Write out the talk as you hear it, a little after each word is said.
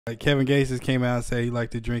Like Kevin Gates just came out and said he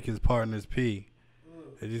liked to drink his partner's pee.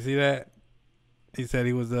 Did you see that? He said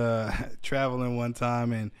he was traveling one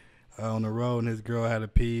time and on the road, and his girl had to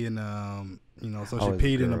pee, and so she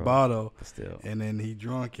peed in a bottle, and then he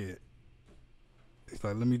drunk it. He's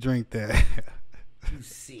like, "Let me drink that." You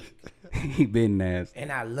sick. He been nasty.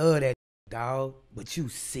 And I love that dog, but you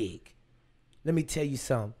sick. Let me tell you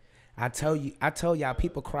something. I told y'all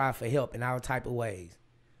people cry for help in all type of ways.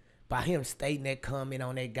 By him stating that comment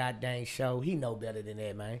on that goddamn show, he know better than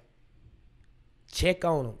that, man. Check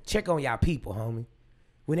on him. Check on y'all people, homie.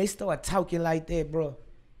 When they start talking like that, bro.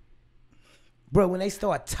 Bro, when they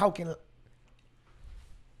start talking...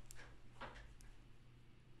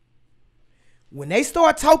 When they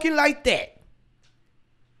start talking like that,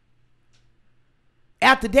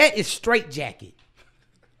 after that is straight jacket.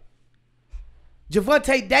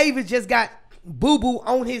 Javante Davis just got boo-boo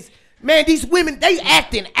on his... Man, these women, they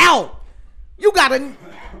acting out. You got a...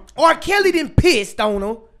 R. Kelly done pissed on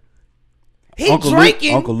him. He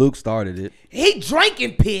drinking. Uncle Luke started it. He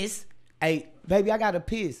drinking piss. Hey, baby, I got to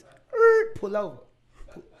piss. Pull over.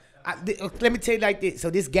 Let me tell you like this. So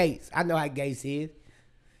this Gates, I know how Gates is.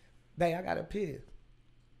 Babe, I got to piss.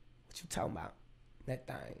 What you talking about? That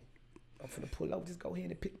thing. I'm finna pull over. Just go ahead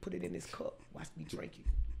and put it in this cup. Watch me drink it.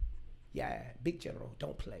 Yeah, big general,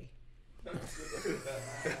 don't play.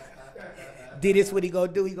 Did this what he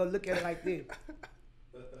gonna do? He gonna look at it like this.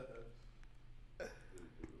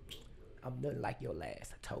 I'm nothing like your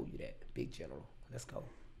last. I told you that. Big general. Let's go.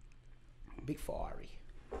 Big Ferrari.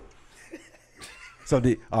 So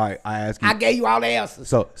all right, I asked you. I gave you all the answers.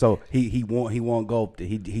 So he won't go.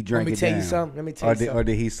 He drank it down. Let me tell you something. Let me tell you something. Or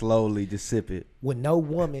did he slowly just sip it? With no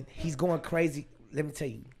woman, he's going crazy. Let me tell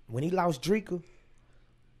you. When he lost Drika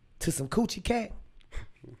to some coochie cat,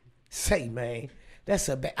 say, man, that's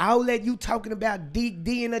a bad. All that you talking about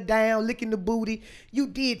D'ing her down, licking the booty.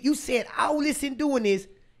 You said all this and doing this,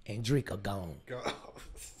 and Drika gone.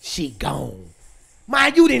 She gone.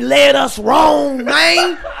 Man, you didn't led us wrong,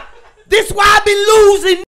 man. This why I been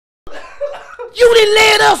losing. You didn't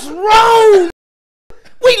led us wrong.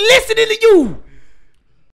 We listening to you.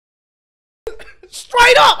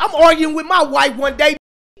 Straight up. I'm arguing with my wife one day.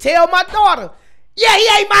 Tell my daughter, yeah, he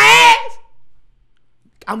ate my ass.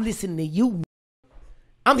 I'm listening to you.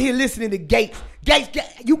 I'm here listening to Gates. Gates,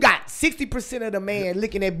 you got 60% of the man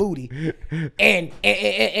licking that booty. And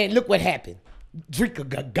look what happened. Drika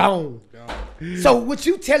got gone. So what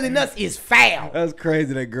you telling us is foul. That's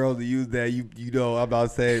crazy that girls use that. You know, I'm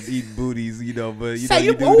not saying eating booties, but you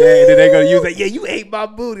do that, and then they're gonna use that. Yeah, you ate my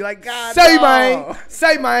booty. Like, God, say, no.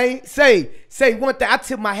 man, say one thing. I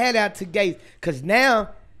tip my hat out to Gates, cause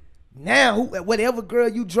now, whatever girl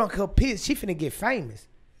you drunk her piss, she finna get famous.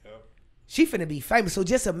 Yep. She finna be famous. So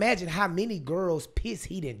just imagine how many girls piss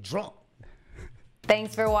he done drunk.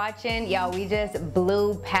 Thanks for watching. Y'all, we just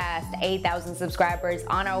blew past 8,000 subscribers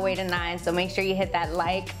on our way to 9. So make sure you hit that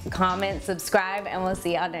like, comment, subscribe, and we'll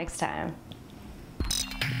see y'all next time.